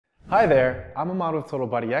Hi there, I'm Ahmad with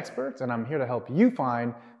TotalBodyExperts, and I'm here to help you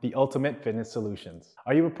find the ultimate fitness solutions.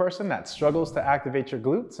 Are you a person that struggles to activate your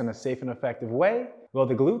glutes in a safe and effective way? Well,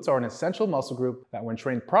 the glutes are an essential muscle group that, when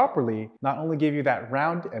trained properly, not only give you that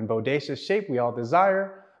round and bodacious shape we all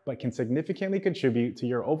desire, but can significantly contribute to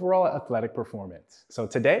your overall athletic performance. So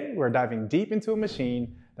today, we're diving deep into a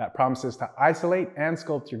machine that promises to isolate and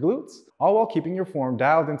sculpt your glutes, all while keeping your form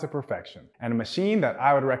dialed into perfection. And a machine that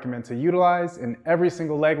I would recommend to utilize in every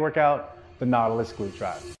single leg workout, the Nautilus Glute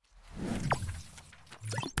Drive.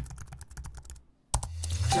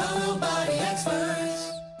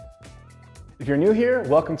 If you're new here,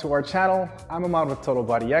 welcome to our channel. I'm Ahmad with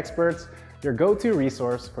TotalBodyExperts, your go-to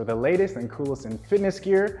resource for the latest and coolest in fitness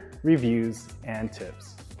gear, reviews, and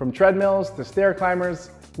tips. From treadmills to stair climbers,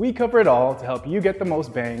 we cover it all to help you get the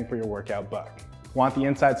most bang for your workout buck. Want the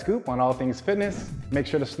inside scoop on all things fitness? Make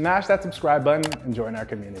sure to smash that subscribe button and join our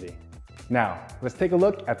community. Now, let's take a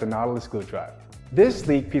look at the Nautilus Glute Drive. This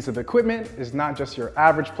sleek piece of equipment is not just your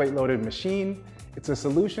average plate-loaded machine, it's a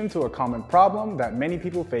solution to a common problem that many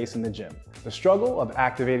people face in the gym. The struggle of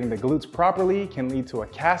activating the glutes properly can lead to a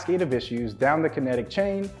cascade of issues down the kinetic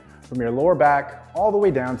chain, from your lower back all the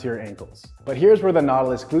way down to your ankles. But here's where the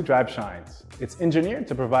Nautilus Glute Drive shines. It's engineered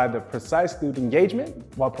to provide the precise glute engagement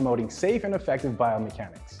while promoting safe and effective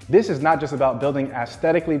biomechanics. This is not just about building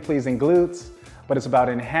aesthetically pleasing glutes, but it's about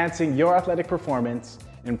enhancing your athletic performance,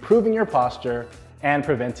 improving your posture, and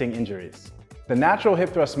preventing injuries. The natural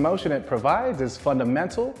hip thrust motion it provides is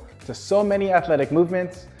fundamental to so many athletic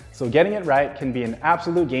movements, so getting it right can be an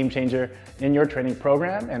absolute game changer in your training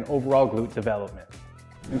program and overall glute development.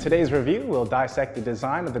 In today's review, we'll dissect the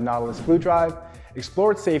design of the Nautilus Glute Drive,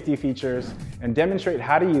 explore its safety features, and demonstrate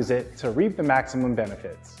how to use it to reap the maximum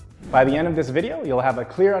benefits. By the end of this video, you'll have a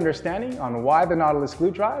clear understanding on why the Nautilus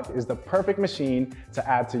Glute Drive is the perfect machine to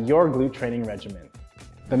add to your glute training regimen.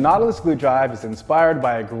 The Nautilus Glute Drive is inspired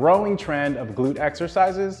by a growing trend of glute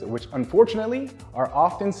exercises, which unfortunately are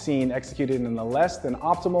often seen executed in a less than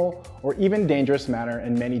optimal or even dangerous manner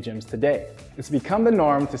in many gyms today. It's become the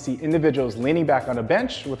norm to see individuals leaning back on a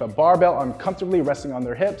bench with a barbell uncomfortably resting on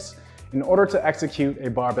their hips in order to execute a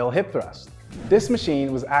barbell hip thrust. This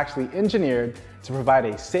machine was actually engineered to provide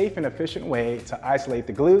a safe and efficient way to isolate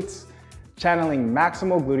the glutes, channeling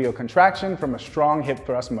maximal gluteal contraction from a strong hip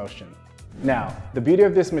thrust motion. Now, the beauty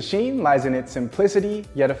of this machine lies in its simplicity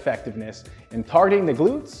yet effectiveness in targeting the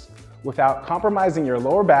glutes without compromising your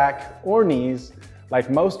lower back or knees like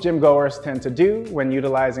most gym goers tend to do when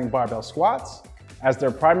utilizing barbell squats as their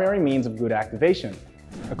primary means of glute activation.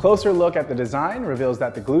 A closer look at the design reveals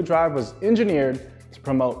that the Glute Drive was engineered to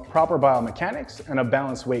promote proper biomechanics and a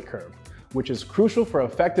balanced weight curve, which is crucial for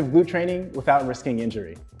effective glute training without risking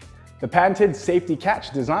injury. The patented safety catch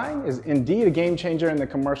design is indeed a game changer in the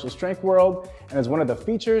commercial strength world and is one of the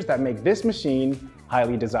features that make this machine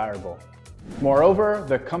highly desirable. Moreover,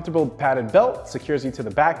 the comfortable padded belt secures you to the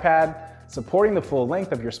back pad, supporting the full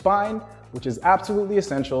length of your spine, which is absolutely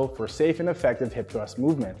essential for safe and effective hip thrust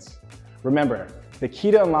movements. Remember, the key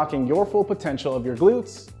to unlocking your full potential of your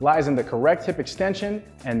glutes lies in the correct hip extension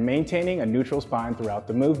and maintaining a neutral spine throughout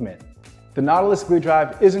the movement. The Nautilus Glute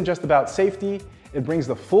Drive isn't just about safety, it brings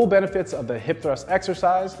the full benefits of the hip thrust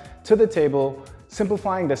exercise to the table,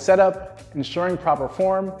 simplifying the setup, ensuring proper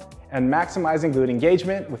form, and maximizing glute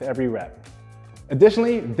engagement with every rep.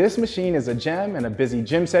 Additionally, this machine is a gem in a busy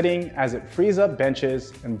gym setting as it frees up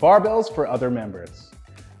benches and barbells for other members.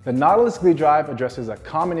 The Nautilus Glute Drive addresses a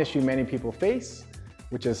common issue many people face,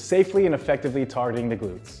 which is safely and effectively targeting the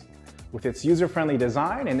glutes. With its user-friendly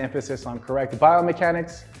design and emphasis on correct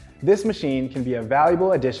biomechanics, this machine can be a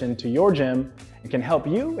valuable addition to your gym and can help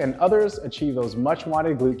you and others achieve those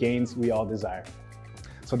much-wanted glute gains we all desire.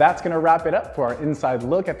 So that's going to wrap it up for our inside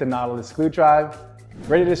look at the Nautilus Glute Drive.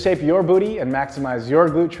 Ready to shape your booty and maximize your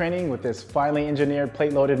glute training with this finely engineered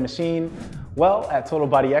plate-loaded machine? Well, at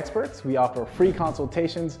TotalBodyExperts, we offer free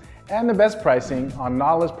consultations and the best pricing on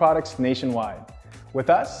Nautilus products nationwide. With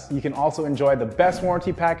us, you can also enjoy the best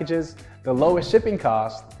warranty packages, the lowest shipping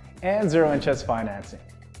cost, and zero-interest financing.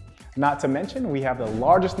 Not to mention, we have the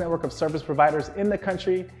largest network of service providers in the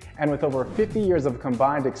country, and with over 50 years of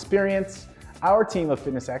combined experience, our team of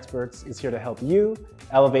fitness experts is here to help you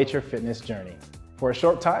elevate your fitness journey. For a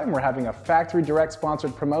short time, we're having a Factory Direct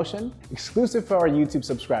sponsored promotion exclusive for our YouTube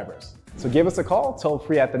subscribers. So give us a call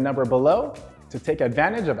toll-free at the number below to take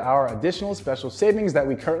advantage of our additional special savings that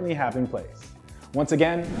we currently have in place. Once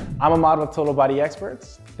again, I'm Ahmad with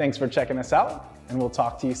TotalBodyExperts. Thanks for checking us out, and we'll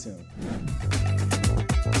talk to you soon.